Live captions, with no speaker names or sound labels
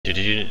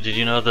Did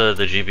you know the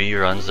GB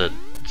runs at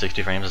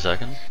 60 frames a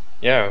second?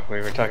 Yeah, we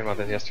were talking about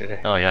this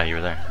yesterday. Oh yeah, you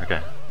were there.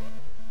 Okay.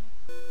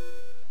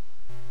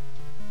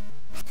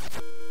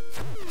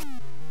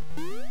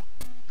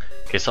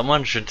 Okay,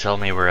 someone should tell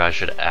me where I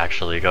should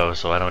actually go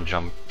so I don't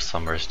jump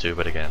somewhere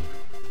stupid again.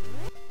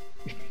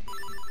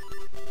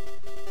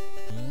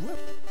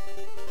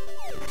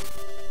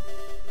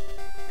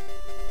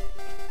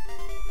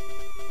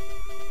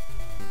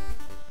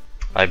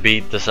 I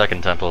beat the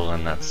second temple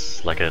and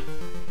that's like it.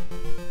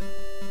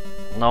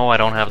 No, I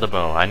don't have the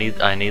bow. I need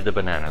the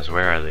bananas.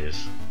 Where are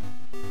these?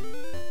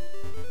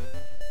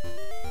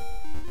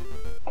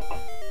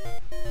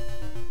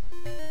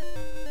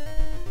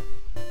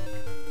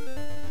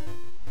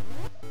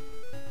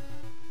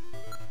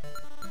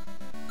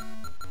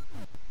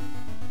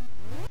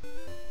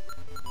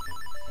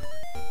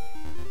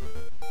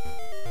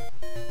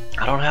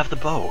 I don't have the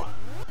bow.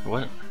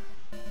 What?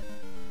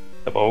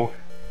 The bow.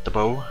 The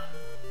bow?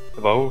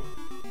 The bow.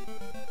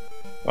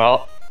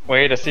 Well,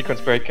 wait, a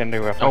sequence break can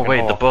do a fucking Oh wait,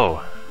 hole. the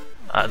bow.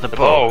 The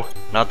bow.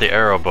 Not the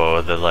arrow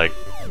bow, the like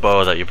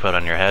bow that you put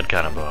on your head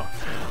kind of bow.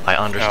 I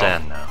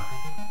understand now.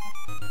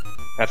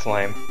 That's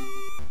lame.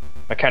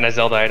 What kind of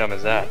Zelda item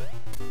is that?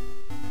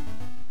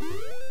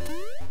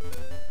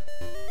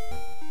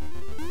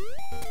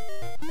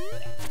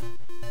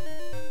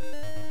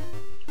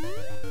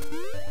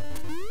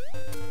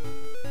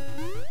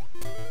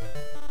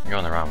 You're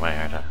going the wrong way,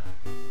 aren't I?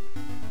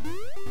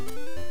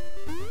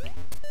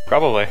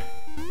 Probably.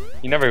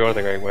 You never go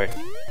the right way.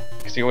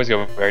 Because you always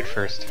go right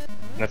first.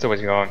 And that's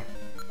always wrong.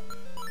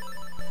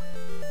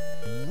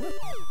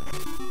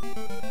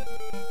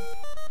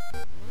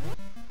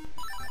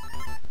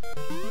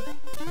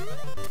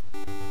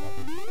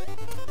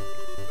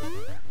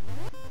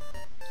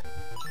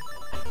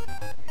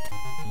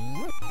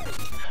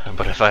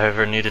 But if I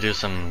ever need to do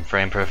some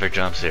frame perfect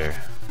jumps here,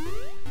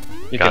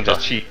 You can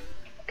just cheat.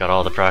 got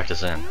all the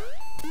practice in.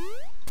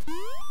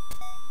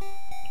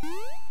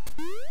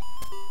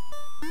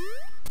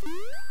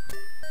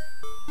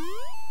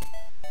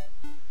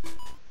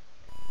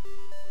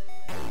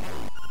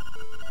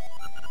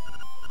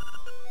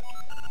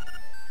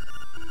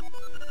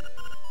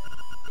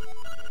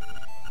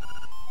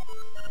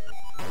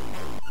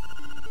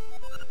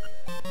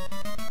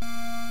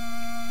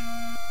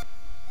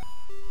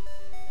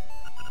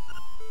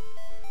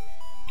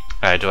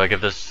 Alright, do I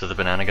give this to the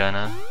banana guy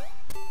now?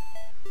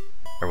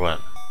 Or what?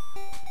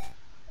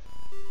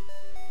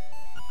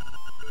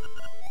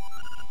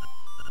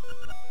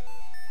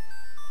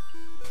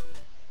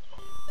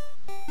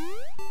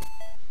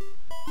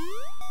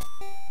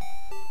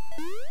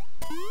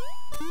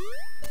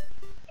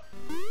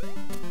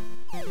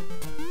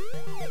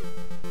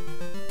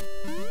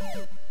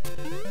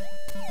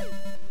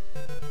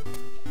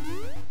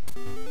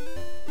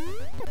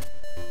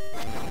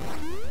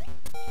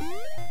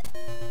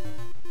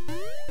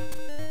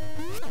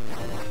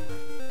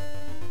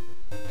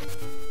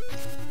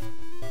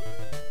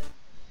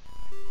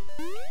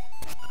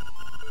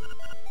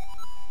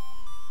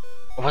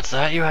 What's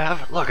that you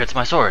have? Look, it's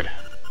my sword.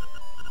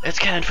 It's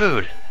canned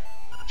food.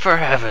 For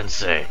heaven's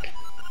sake.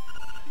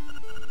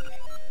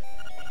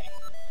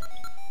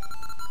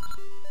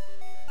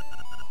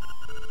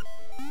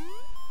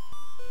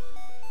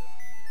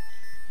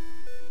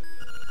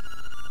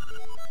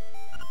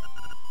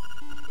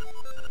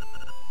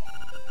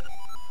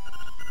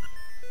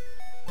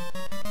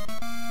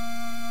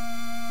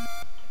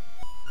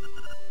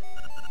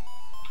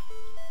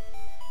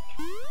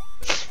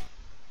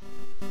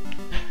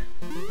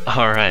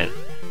 Alright.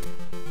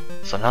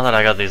 So now that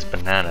I got these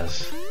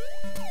bananas,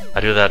 I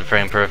do that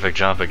frame perfect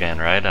jump again,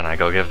 right? And I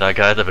go give that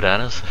guy the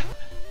bananas?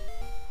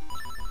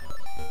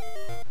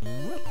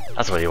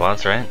 That's what he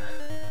wants, right?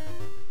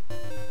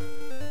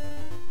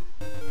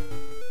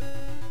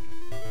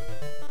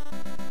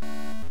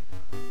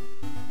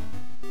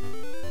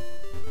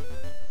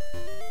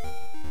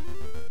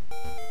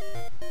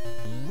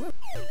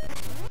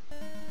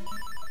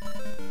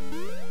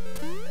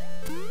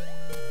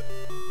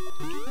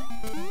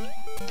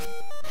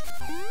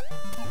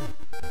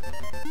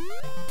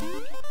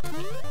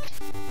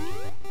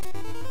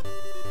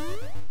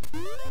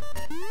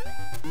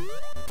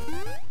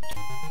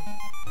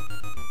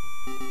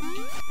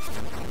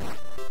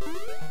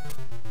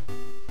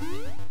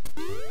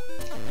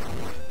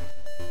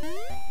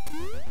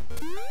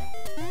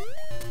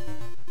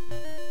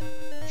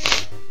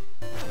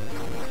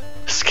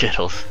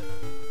 Skittles.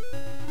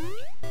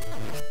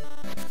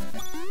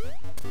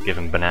 Give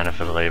him banana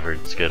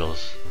flavored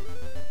Skittles.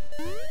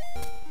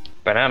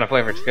 Banana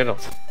flavored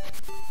Skittles.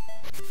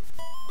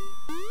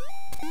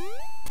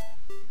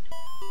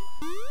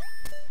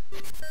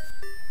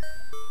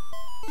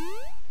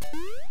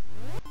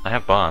 I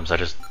have bombs, I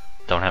just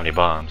don't have any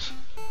bombs.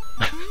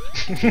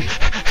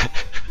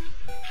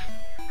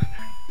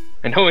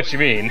 I know what you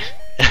mean.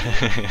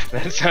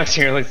 That sounds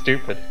really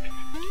stupid.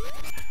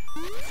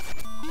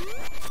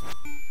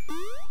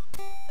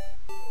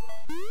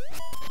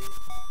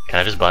 Can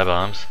I just buy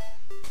bombs?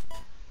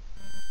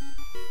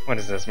 What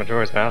is this,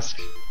 Majora's Mask?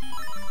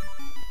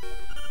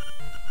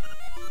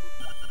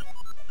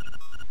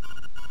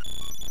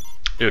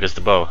 Dude, it's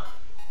the bow.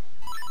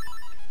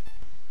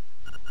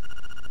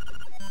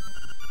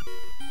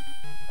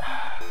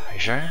 Are you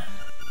sure?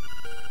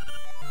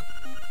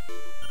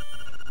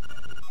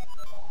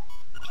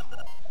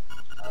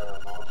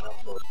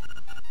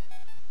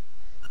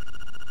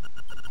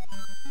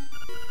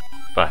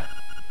 But,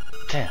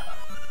 damn.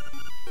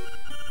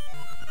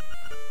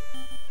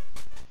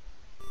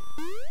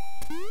 You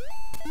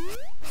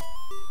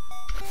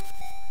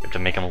have to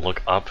make him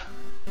look up.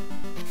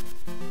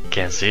 He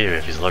can't see you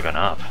if he's looking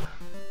up.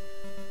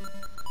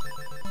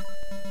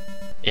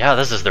 Yeah,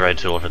 this is the right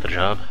tool for the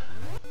job.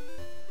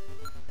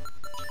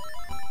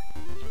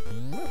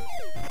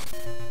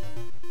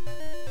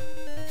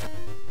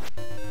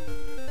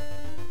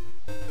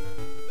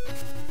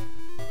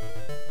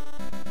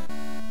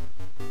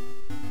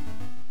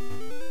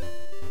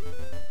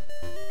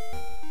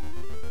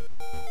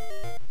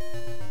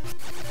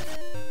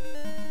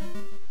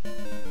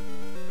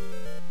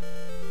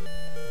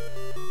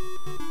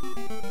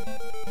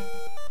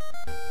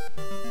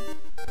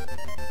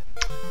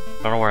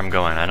 I don't know where I'm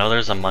going. I know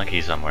there's a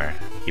monkey somewhere.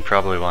 He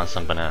probably wants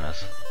some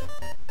bananas.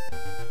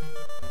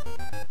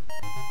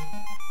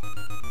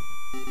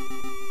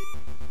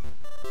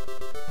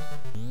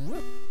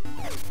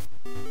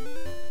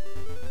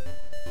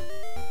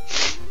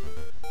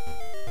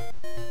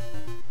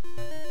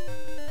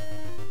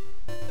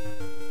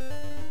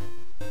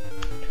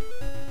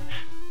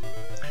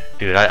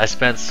 Dude, I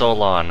spent so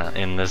long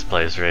in this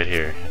place right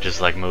here, just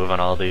like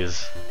moving all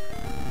these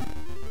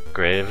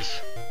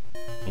graves.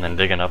 And then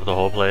digging up the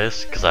whole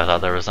place, because I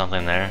thought there was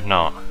something there.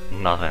 No,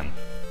 nothing.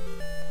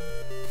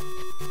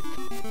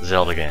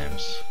 Zelda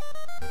games.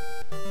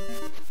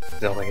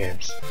 Zelda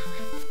games.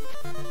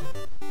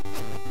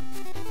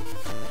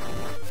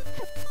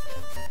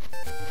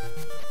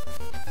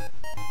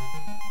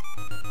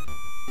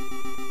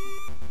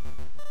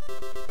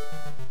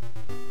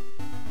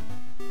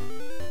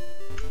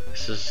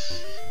 This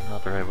is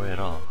not the right way at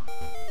all.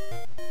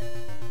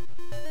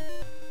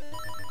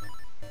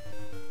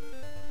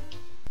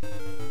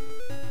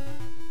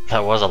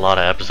 That was a lot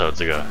of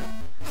episodes ago.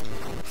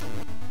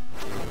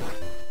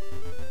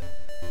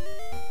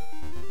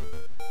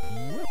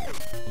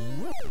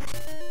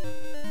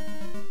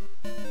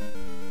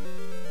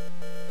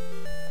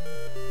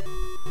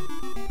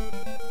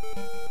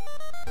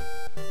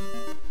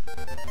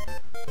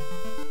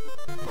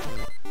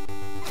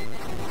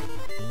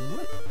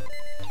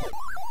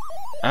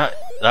 Ah,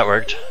 that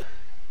worked.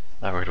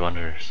 That worked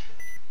wonders.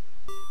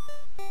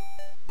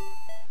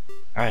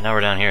 Alright, now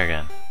we're down here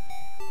again.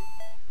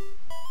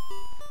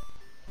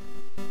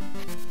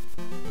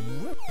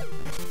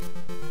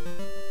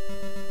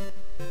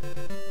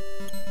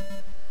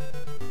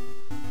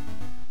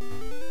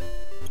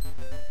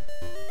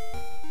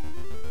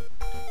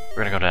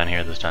 We're gonna go down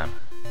here this time.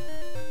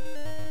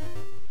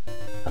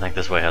 I think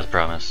this way has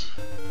promise.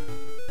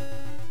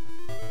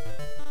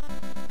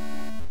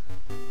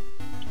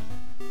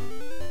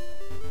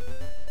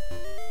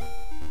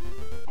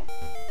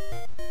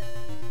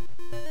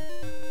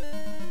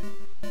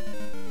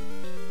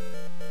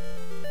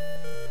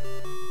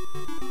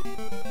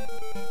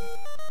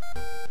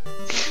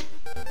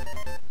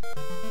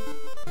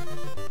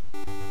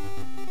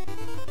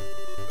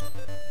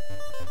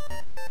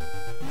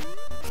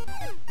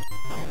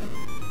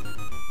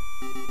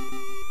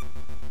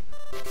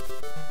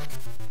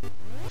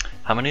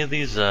 How many of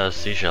these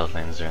seashell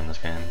things are in this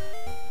game?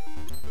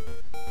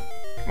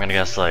 I'm gonna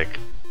guess like,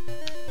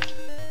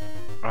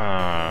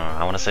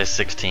 I want to say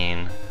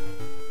 16.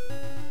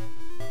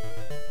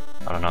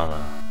 I don't know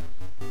though.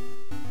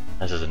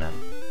 This isn't it.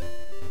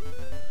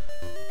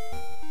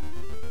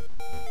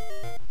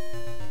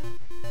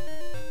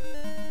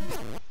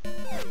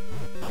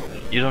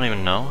 You don't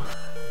even know?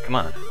 Come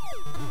on.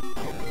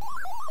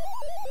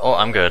 Oh,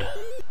 I'm good.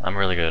 I'm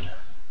really good.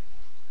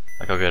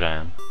 Look how good I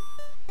am.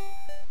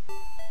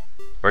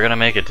 We're gonna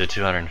make it to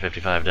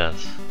 255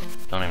 deaths.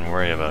 Don't even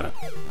worry about it.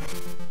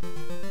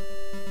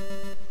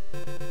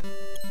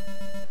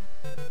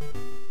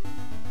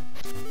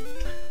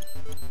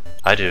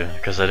 I do,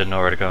 because I didn't know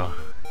where to go.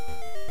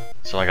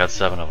 So I got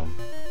 7 of them.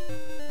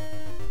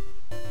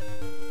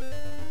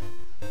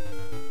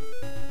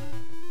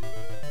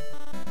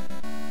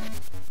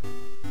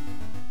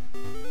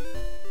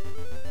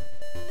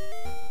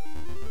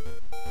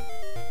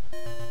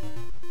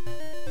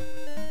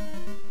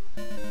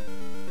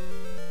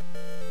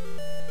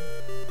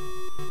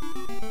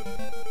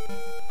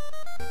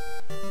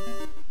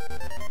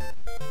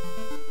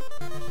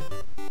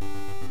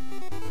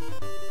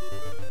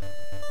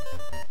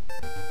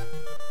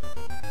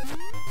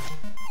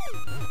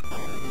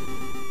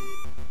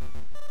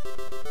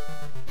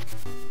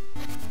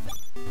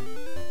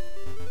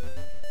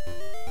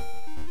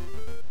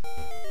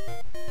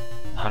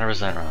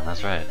 %, Ron,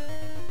 that's right.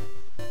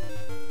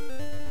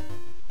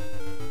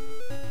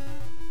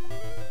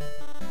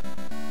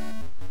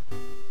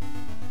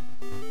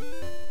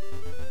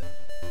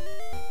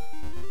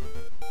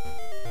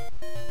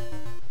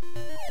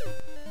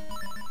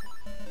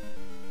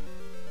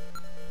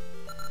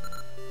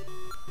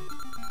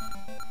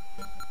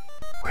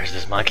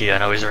 Where's this monkey? I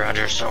know he's around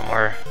here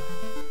somewhere.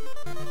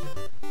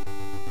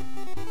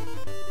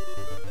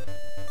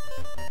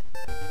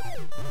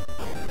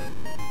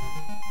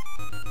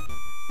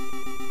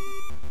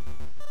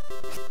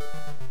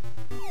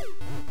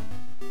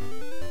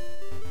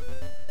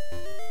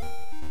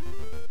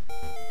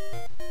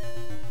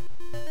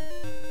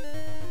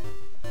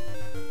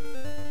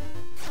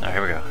 Oh,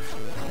 here we go.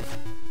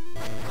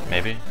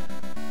 Maybe?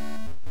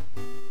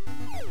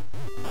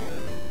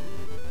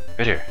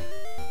 Right here.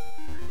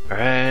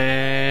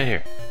 Right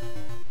here.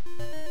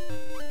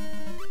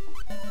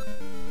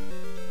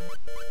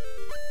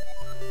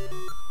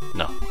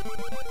 No.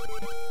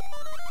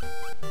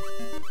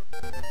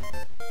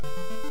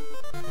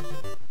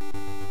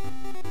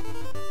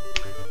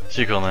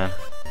 See you, cool man.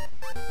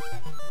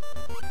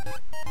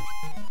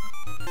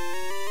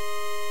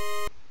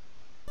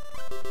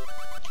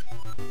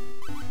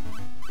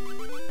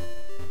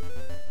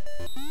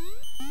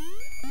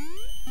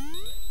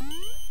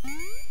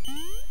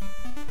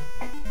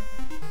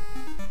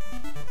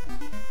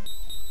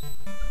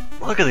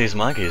 Look at these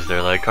monkeys,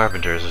 they're like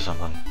carpenters or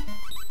something.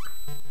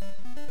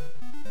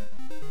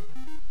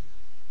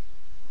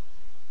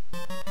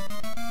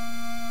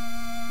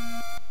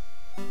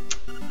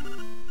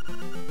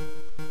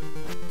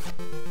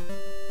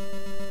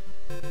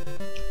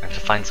 I have to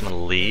find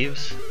some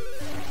leaves?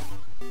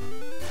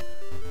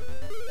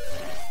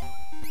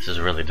 This is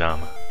really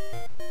dumb.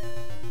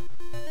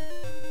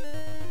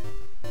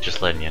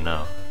 Just letting you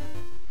know.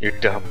 You're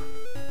dumb.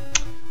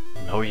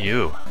 No,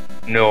 you.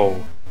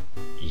 No.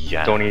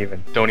 Yeah. Don't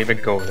even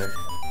go there.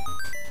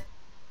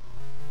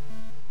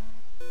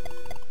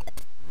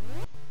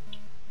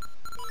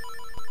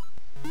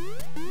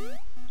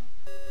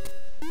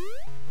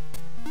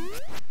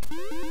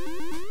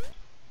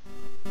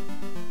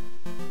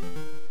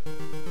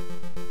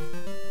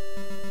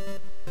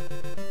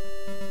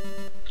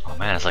 Oh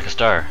man, it's like a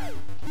star.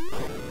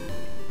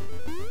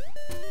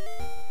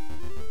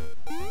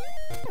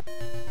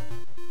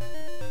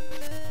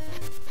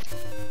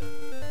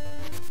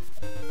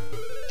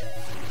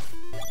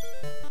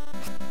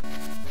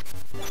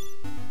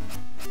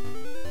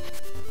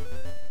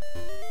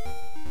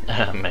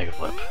 Mega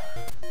flip.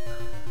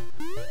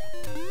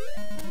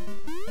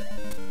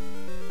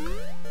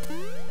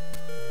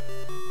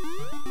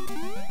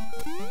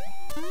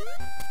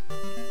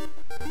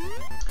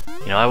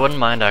 You know, I wouldn't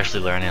mind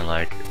actually learning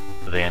like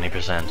the any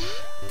percent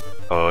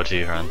OOT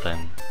run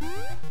thing. I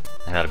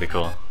think that'd be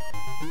cool.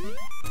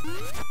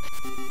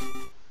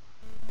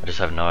 I just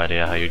have no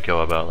idea how you'd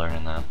go about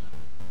learning that.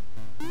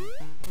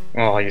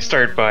 Well, you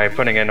start by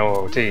putting in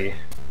OOT.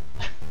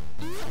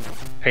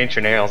 Paint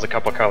your nails a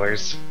couple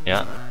colors.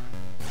 Yeah.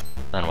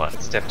 Then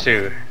what? Step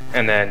 2,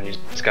 and then you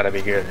just gotta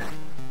be good.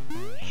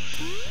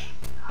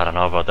 I don't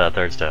know about that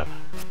third step.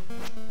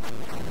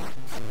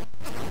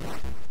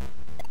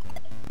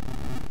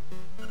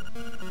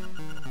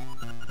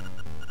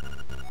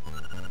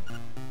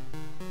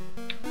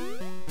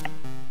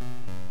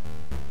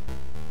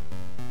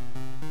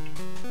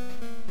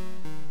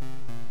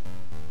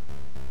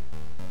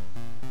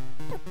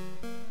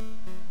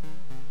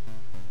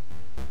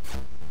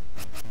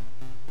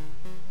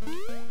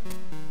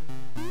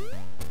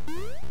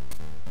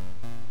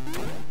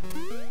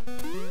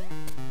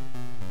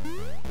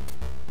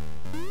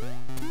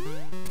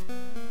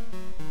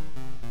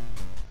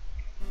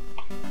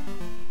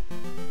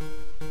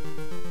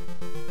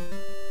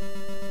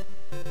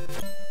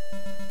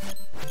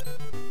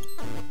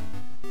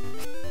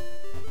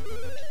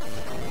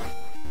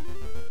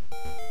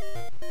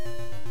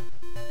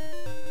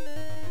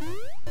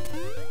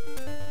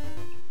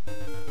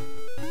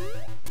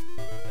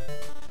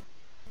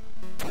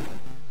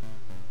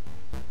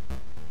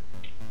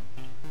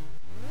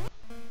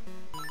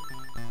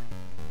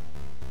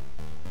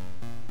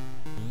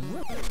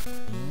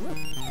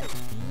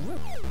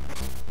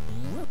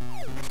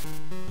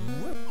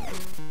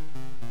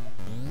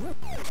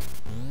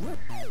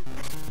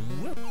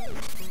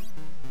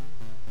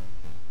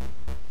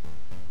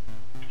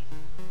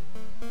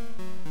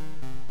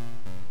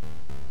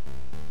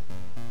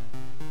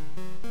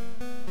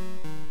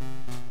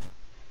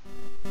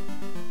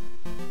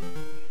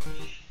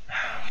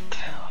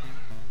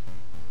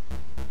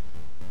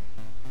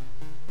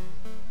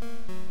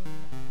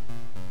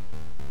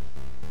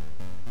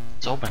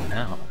 It's open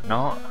now.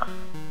 No.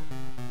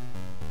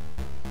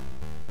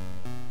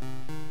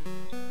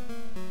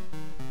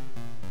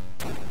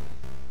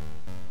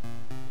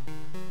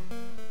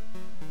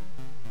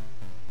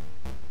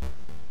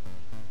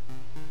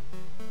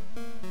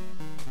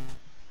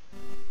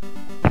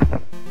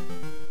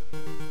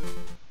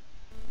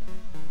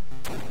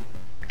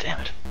 Damn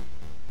it.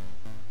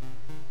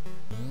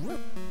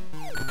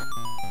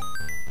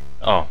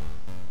 Oh.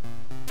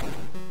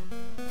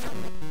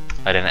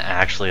 I didn't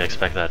actually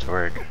expect that to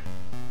work.